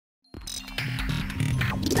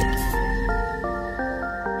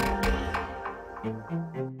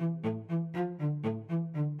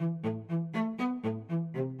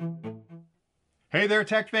Hey there,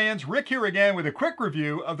 tech fans. Rick here again with a quick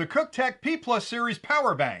review of the Cuctech P Plus Series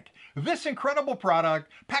Power Bank. This incredible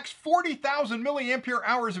product packs 40,000 milliampere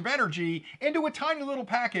hours of energy into a tiny little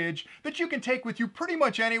package that you can take with you pretty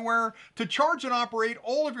much anywhere to charge and operate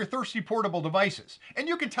all of your thirsty portable devices. And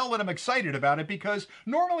you can tell that I'm excited about it because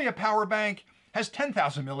normally a power bank has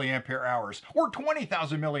 10,000 milliampere hours or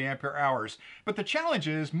 20,000 milliampere hours. But the challenge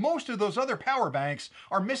is most of those other power banks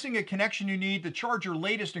are missing a connection you need to charge your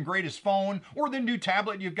latest and greatest phone or the new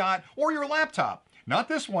tablet you've got or your laptop. Not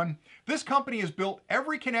this one. This company has built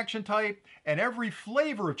every connection type and every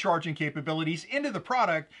flavor of charging capabilities into the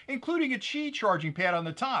product, including a Qi charging pad on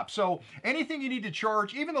the top. So anything you need to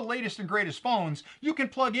charge, even the latest and greatest phones, you can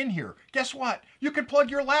plug in here. Guess what? You can plug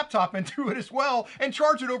your laptop into it as well and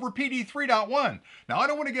charge it over PD 3.1. Now, I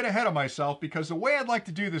don't want to get ahead of myself because the way I'd like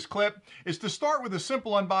to do this clip is to start with a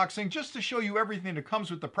simple unboxing just to show you everything that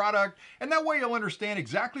comes with the product, and that way you'll understand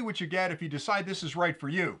exactly what you get if you decide this is right for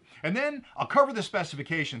you. And then I'll cover the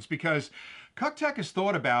specifications because Cuctech has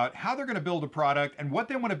thought about how they're going to build a product and what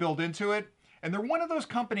they want to build into it. And they're one of those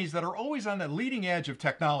companies that are always on the leading edge of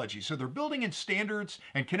technology. So they're building in standards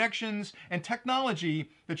and connections and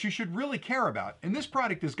technology that you should really care about. And this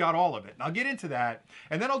product has got all of it. And I'll get into that.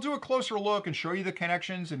 And then I'll do a closer look and show you the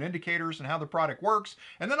connections and indicators and how the product works.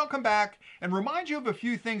 And then I'll come back and remind you of a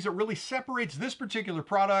few things that really separates this particular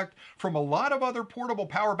product from a lot of other portable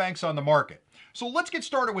power banks on the market. So let's get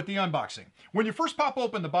started with the unboxing. When you first pop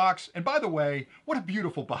open the box, and by the way, what a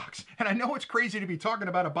beautiful box. And I know it's crazy to be talking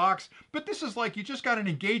about a box, but this is like you just got an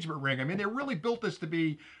engagement ring. I mean, they really built this to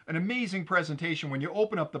be an amazing presentation when you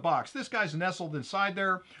open up the box. This guy's nestled inside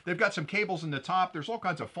there. They've got some cables in the top. There's all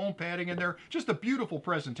kinds of foam padding in there. Just a beautiful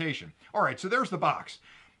presentation. All right, so there's the box.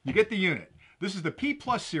 You get the unit. This is the P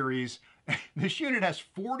Plus series. This unit has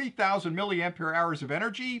 40,000 milliampere hours of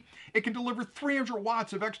energy. It can deliver 300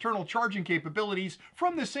 watts of external charging capabilities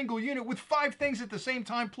from this single unit with 5 things at the same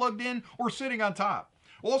time plugged in or sitting on top.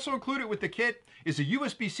 Also included with the kit is a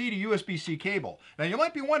USB-C to USB-C cable. Now you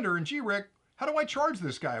might be wondering, gee Rick, how do I charge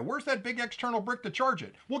this guy? Where's that big external brick to charge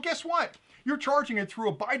it? Well, guess what? You're charging it through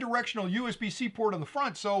a bidirectional USB-C port on the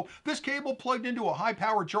front, so this cable plugged into a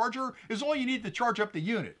high-powered charger is all you need to charge up the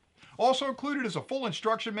unit. Also included is a full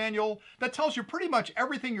instruction manual that tells you pretty much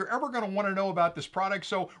everything you're ever going to want to know about this product.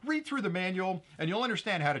 So read through the manual and you'll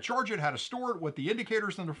understand how to charge it, how to store it, what the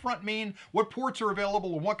indicators on the front mean, what ports are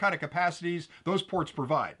available, and what kind of capacities those ports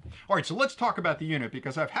provide. All right, so let's talk about the unit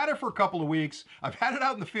because I've had it for a couple of weeks. I've had it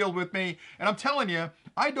out in the field with me, and I'm telling you,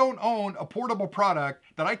 I don't own a portable product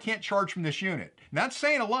that I can't charge from this unit. And that's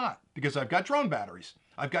saying a lot because I've got drone batteries.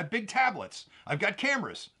 I've got big tablets. I've got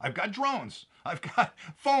cameras. I've got drones. I've got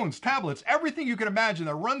phones, tablets, everything you can imagine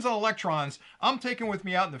that runs on electrons, I'm taking with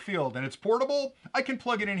me out in the field. And it's portable. I can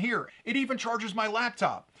plug it in here. It even charges my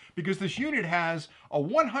laptop because this unit has a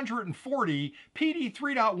 140 PD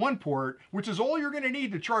 3.1 port, which is all you're going to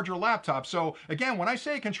need to charge your laptop. So again, when I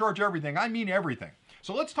say it can charge everything, I mean everything.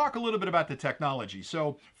 So let's talk a little bit about the technology.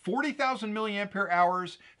 So 40,000 milliampere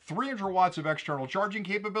hours, 300 watts of external charging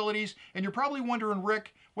capabilities. And you're probably wondering,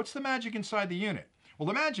 Rick, what's the magic inside the unit? Well,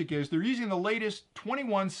 the magic is they're using the latest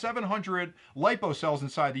 21700 LiPo cells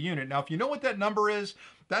inside the unit. Now, if you know what that number is,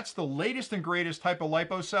 that's the latest and greatest type of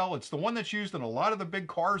LiPo cell. It's the one that's used in a lot of the big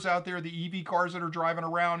cars out there, the EV cars that are driving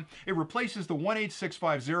around. It replaces the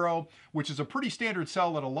 18650, which is a pretty standard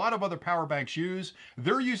cell that a lot of other power banks use.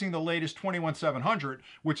 They're using the latest 21700,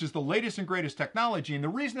 which is the latest and greatest technology. And the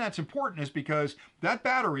reason that's important is because that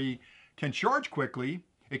battery can charge quickly.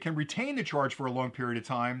 It can retain the charge for a long period of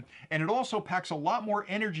time, and it also packs a lot more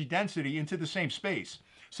energy density into the same space.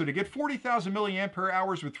 So to get 40,000 milliampere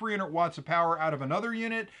hours with 300 watts of power out of another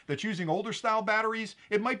unit that's using older style batteries,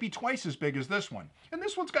 it might be twice as big as this one. And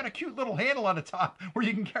this one's got a cute little handle on the top where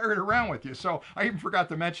you can carry it around with you. So I even forgot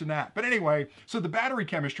to mention that. But anyway, so the battery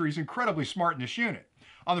chemistry is incredibly smart in this unit.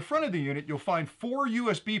 On the front of the unit, you'll find 4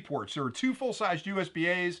 USB ports. There are 2 full-sized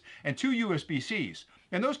USB-A's and 2 USB-C's.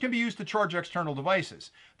 And those can be used to charge external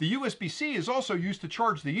devices. The USB-C is also used to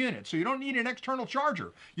charge the unit, so you don't need an external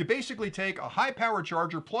charger. You basically take a high-powered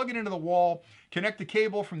charger, plug it into the wall, connect the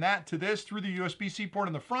cable from that to this through the USB-C port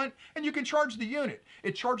in the front, and you can charge the unit.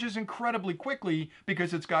 It charges incredibly quickly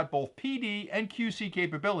because it's got both PD and QC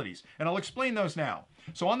capabilities, and I'll explain those now.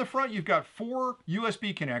 So on the front, you've got 4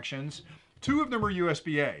 USB connections. 2 of them are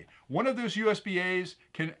USB-A. One of those USB-A's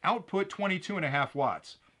can output 22.5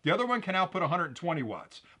 watts. The other one can output 120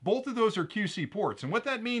 watts. Both of those are QC ports. And what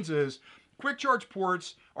that means is quick charge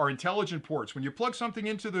ports are intelligent ports. When you plug something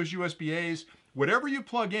into those USB-A's, whatever you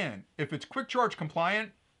plug in, if it's quick charge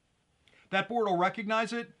compliant, that board will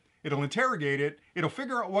recognize it, it'll interrogate it, It'll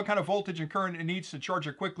figure out what kind of voltage and current it needs to charge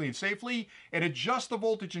it quickly and safely, and adjust the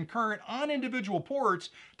voltage and current on individual ports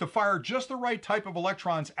to fire just the right type of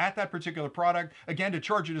electrons at that particular product, again, to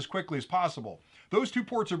charge it as quickly as possible. Those two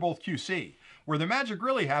ports are both QC. Where the magic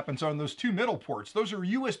really happens on those two middle ports, those are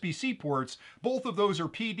USB-C ports. Both of those are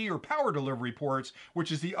PD or power delivery ports,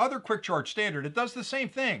 which is the other quick charge standard. It does the same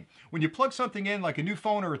thing. When you plug something in like a new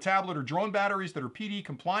phone or a tablet or drone batteries that are PD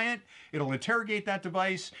compliant, it'll interrogate that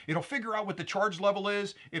device, it'll figure out what the charge level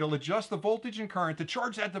is, it'll adjust the voltage and current to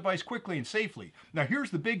charge that device quickly and safely. Now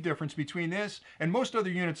here's the big difference between this and most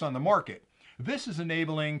other units on the market. This is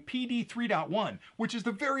enabling PD 3.1, which is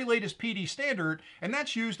the very latest PD standard, and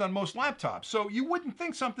that's used on most laptops. So you wouldn't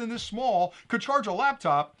think something this small could charge a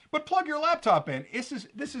laptop, but plug your laptop in.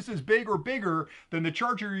 This is as big or bigger than the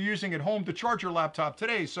charger you're using at home to charge your laptop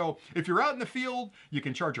today. So if you're out in the field, you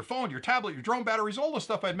can charge your phone, your tablet, your drone batteries, all the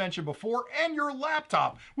stuff I'd mentioned before, and your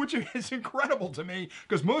laptop, which is incredible to me,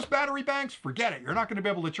 because most battery banks, forget it. You're not going to be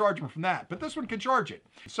able to charge them from that, but this one can charge it.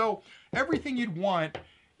 So everything you'd want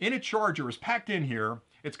in a charger is packed in here.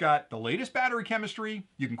 It's got the latest battery chemistry.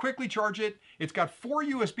 You can quickly charge it. It's got 4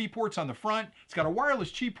 USB ports on the front. It's got a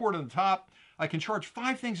wireless Qi port on the top. I can charge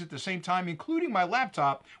 5 things at the same time, including my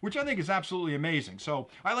laptop, which I think is absolutely amazing. So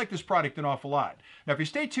I like this product an awful lot. Now, if you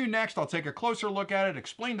stay tuned next, I'll take a closer look at it,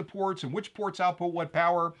 explain the ports and which ports output what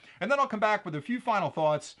power, and then I'll come back with a few final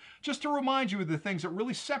thoughts just to remind you of the things that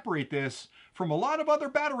really separate this from a lot of other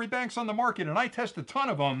battery banks on the market, and I test a ton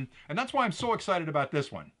of them, and that's why I'm so excited about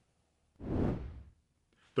this one.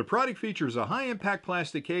 The product features a high-impact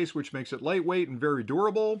plastic case which makes it lightweight and very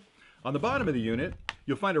durable. On the bottom of the unit,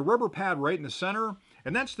 you'll find a rubber pad right in the center,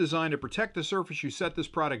 and that's designed to protect the surface you set this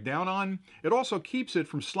product down on. It also keeps it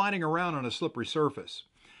from sliding around on a slippery surface.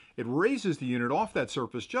 It raises the unit off that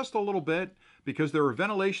surface just a little bit because there are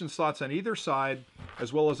ventilation slots on either side,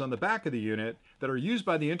 as well as on the back of the unit, that are used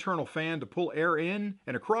by the internal fan to pull air in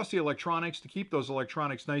and across the electronics to keep those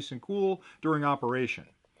electronics nice and cool during operation.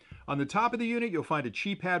 On the top of the unit, you'll find a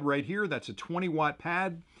Qi pad right here. That's a 20-watt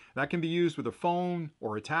pad. That can be used with a phone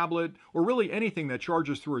or a tablet or really anything that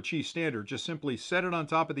charges through a Qi standard. Just simply set it on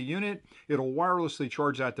top of the unit. It'll wirelessly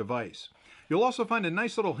charge that device. You'll also find a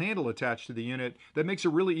nice little handle attached to the unit that makes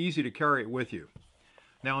it really easy to carry it with you.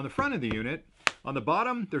 Now on the front of the unit, on the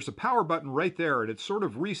bottom, there's a power button right there, and it's sort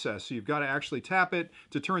of recessed, so you've got to actually tap it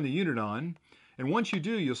to turn the unit on. And once you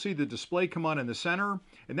do, you'll see the display come on in the center,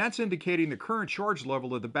 and that's indicating the current charge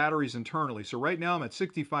level of the batteries internally. So right now I'm at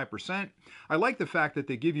 65%. I like the fact that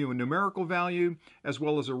they give you a numerical value as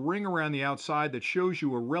well as a ring around the outside that shows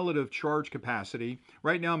you a relative charge capacity.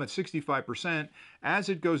 Right now I'm at 65%. As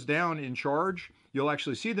it goes down in charge, you'll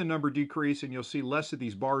actually see the number decrease and you'll see less of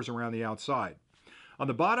these bars around the outside. On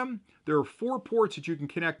the bottom, there are 4 ports that you can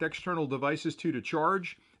connect external devices to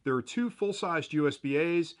charge. There are 2 full-sized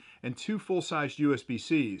USB-As and 2 full-sized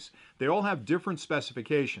USB-Cs. They all have different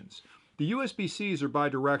specifications. The USB-Cs are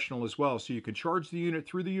bidirectional as well, so you can charge the unit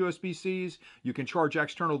through the USB-Cs. You can charge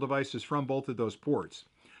external devices from both of those ports.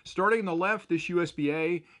 Starting on the left, this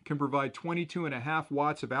USB-A can provide 22.5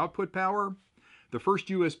 watts of output power. The first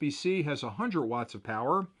USB-C has 100 watts of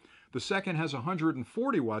power. The second has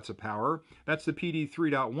 140 watts of power. That's the PD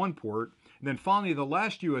 3.1 port. And then finally, the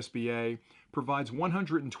last USB-A provides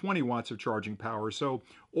 120 watts of charging power. So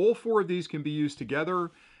all 4 of these can be used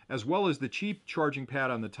together, as well as the cheap charging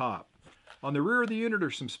pad on the top. On the rear of the unit are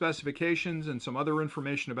some specifications and some other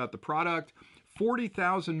information about the product.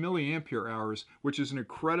 40,000 milliampere hours, which is an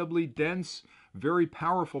incredibly dense, very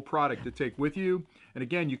powerful product to take with you. And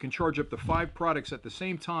again, you can charge up to 5 products at the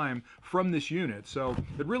same time from this unit. So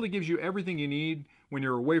it really gives you everything you need when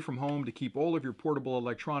you're away from home to keep all of your portable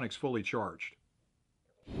electronics fully charged.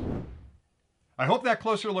 I hope that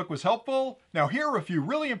closer look was helpful. Now here are a few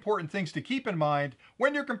really important things to keep in mind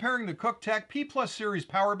when you're comparing the Cuctech P Plus series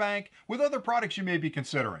power bank with other products you may be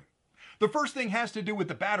considering. The first thing has to do with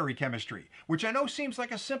the battery chemistry, which I know seems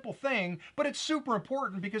like a simple thing, but it's super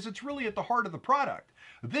important because it's really at the heart of the product.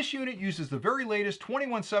 This unit uses the very latest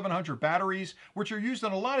 21700 batteries, which are used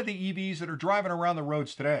on a lot of the EVs that are driving around the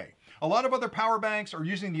roads today. A lot of other power banks are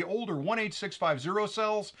using the older 18650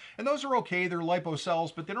 cells, and those are okay, they're LiPo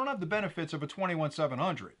cells, but they don't have the benefits of a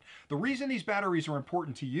 21700. The reason these batteries are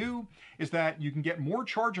important to you is that you can get more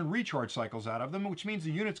charge and recharge cycles out of them, which means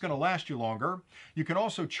the unit's going to last you longer. You can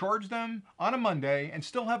also charge them on a Monday and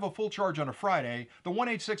still have a full charge on a Friday. The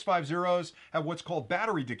 18650s have what's called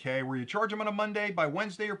battery decay, where you charge them on a Monday, by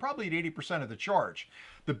Wednesday you're probably at 80% of the charge.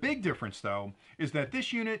 The big difference though is that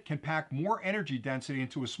this unit can pack more energy density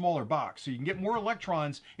into a smaller box. So you can get more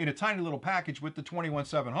electrons in a tiny little package with the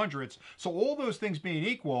 21700s. So all those things being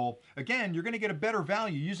equal, again, you're going to get a better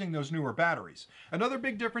value using those newer batteries. Another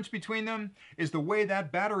big difference between them is the way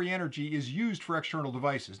that battery energy is used for external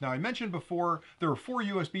devices. Now I mentioned before there are 4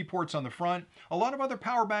 USB ports on the front. A lot of other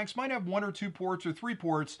power banks might have 1 or 2 ports or 3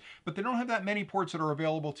 ports, but they don't have that many ports that are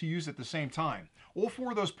available to use at the same time. All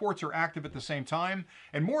 4 of those ports are active at the same time,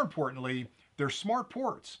 and more importantly, they're smart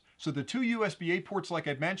ports. So the 2 USB-A ports, like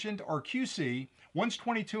I mentioned, are QC. One's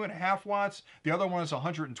 22.5 watts, the other one is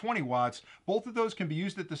 120 watts. Both of those can be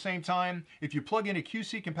used at the same time. If you plug in a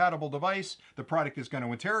QC compatible device, the product is going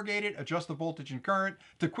to interrogate it, adjust the voltage and current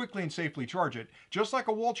to quickly and safely charge it, just like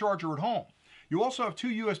a wall charger at home. You also have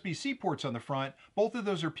 2 USB-C ports on the front. Both of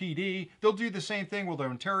those are PD. They'll do the same thing.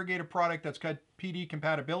 They'll interrogate a product that's got PD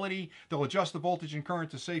compatibility. They'll adjust the voltage and current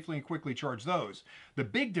to safely and quickly charge those. The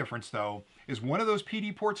big difference though is one of those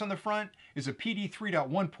PD ports on the front is a PD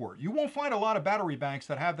 3.1 port. You won't find a lot of battery banks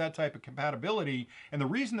that have that type of compatibility, and the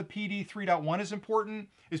reason the PD 3.1 is important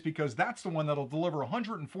is because that's the one that'll deliver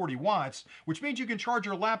 140 watts, which means you can charge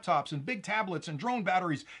your laptops and big tablets and drone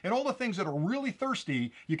batteries and all the things that are really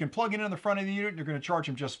thirsty. You can plug it in the front of the unit and you're going to charge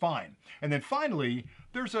them just fine. And then finally,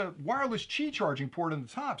 there's a wireless Qi charging port on the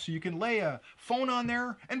top, so you can lay a phone on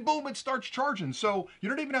there and boom, it starts charging. So you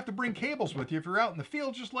don't even have to bring cables with you. If you're out in the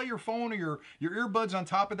field, just lay your phone or your earbuds on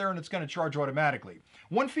top of there and it's going to charge automatically.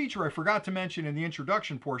 One feature I forgot to mention in the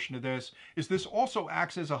introduction portion of this is this also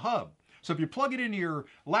acts as a hub. So if you plug it into your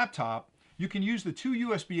laptop, you can use the 2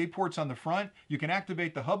 USB-A ports on the front, you can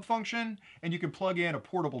activate the hub function, and you can plug in a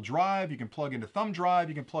portable drive, you can plug in a thumb drive,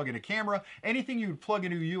 you can plug in a camera, anything you would plug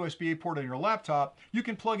into a USB-A port on your laptop, you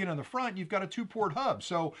can plug in on the front, you've got a 2-port hub.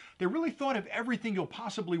 So they really thought of everything you'll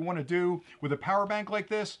possibly want to do with a power bank like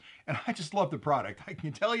this, and I just love the product. I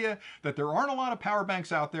can tell you that there aren't a lot of power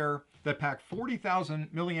banks out there that pack 40,000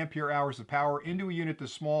 milliampere hours of power into a unit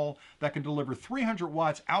this small that can deliver 300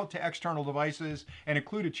 watts out to external devices and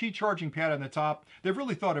include a Qi charging pad on the top. They've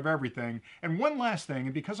really thought of everything. And one last thing,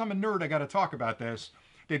 and because I'm a nerd, I got to talk about this.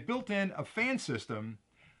 They've built in a fan system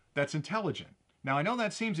that's intelligent. Now, I know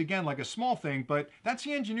that seems, again, like a small thing, but that's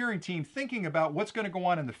the engineering team thinking about what's going to go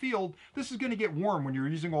on in the field. This is going to get warm when you're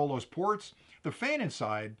using all those ports. The fan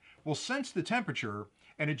inside will sense the temperature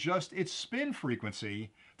and adjust its spin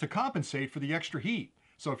frequency to compensate for the extra heat.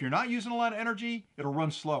 So if you're not using a lot of energy, it'll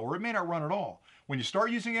run slow, or it may not run at all. When you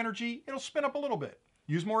start using energy, it'll spin up a little bit.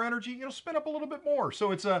 Use more energy, it'll spin up a little bit more.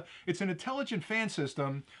 So it's an intelligent fan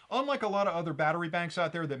system, unlike a lot of other battery banks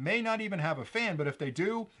out there that may not even have a fan, but if they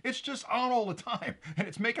do, it's just on all the time, and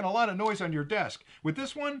it's making a lot of noise on your desk. With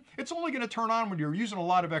this one, it's only going to turn on when you're using a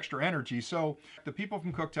lot of extra energy. So the people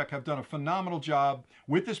from Cuctech have done a phenomenal job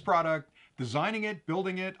with this product, designing it,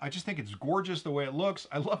 building it. I just think it's gorgeous the way it looks.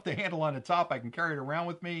 I love the handle on the top. I can carry it around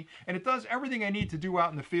with me, and it does everything I need to do out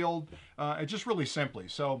in the field, just really simply.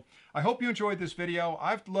 So I hope you enjoyed this video.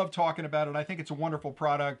 I've loved talking about it. I think it's a wonderful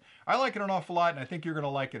product. I like it an awful lot, and I think you're going to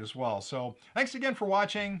like it as well. So thanks again for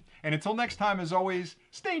watching, and until next time, as always,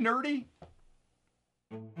 stay nerdy.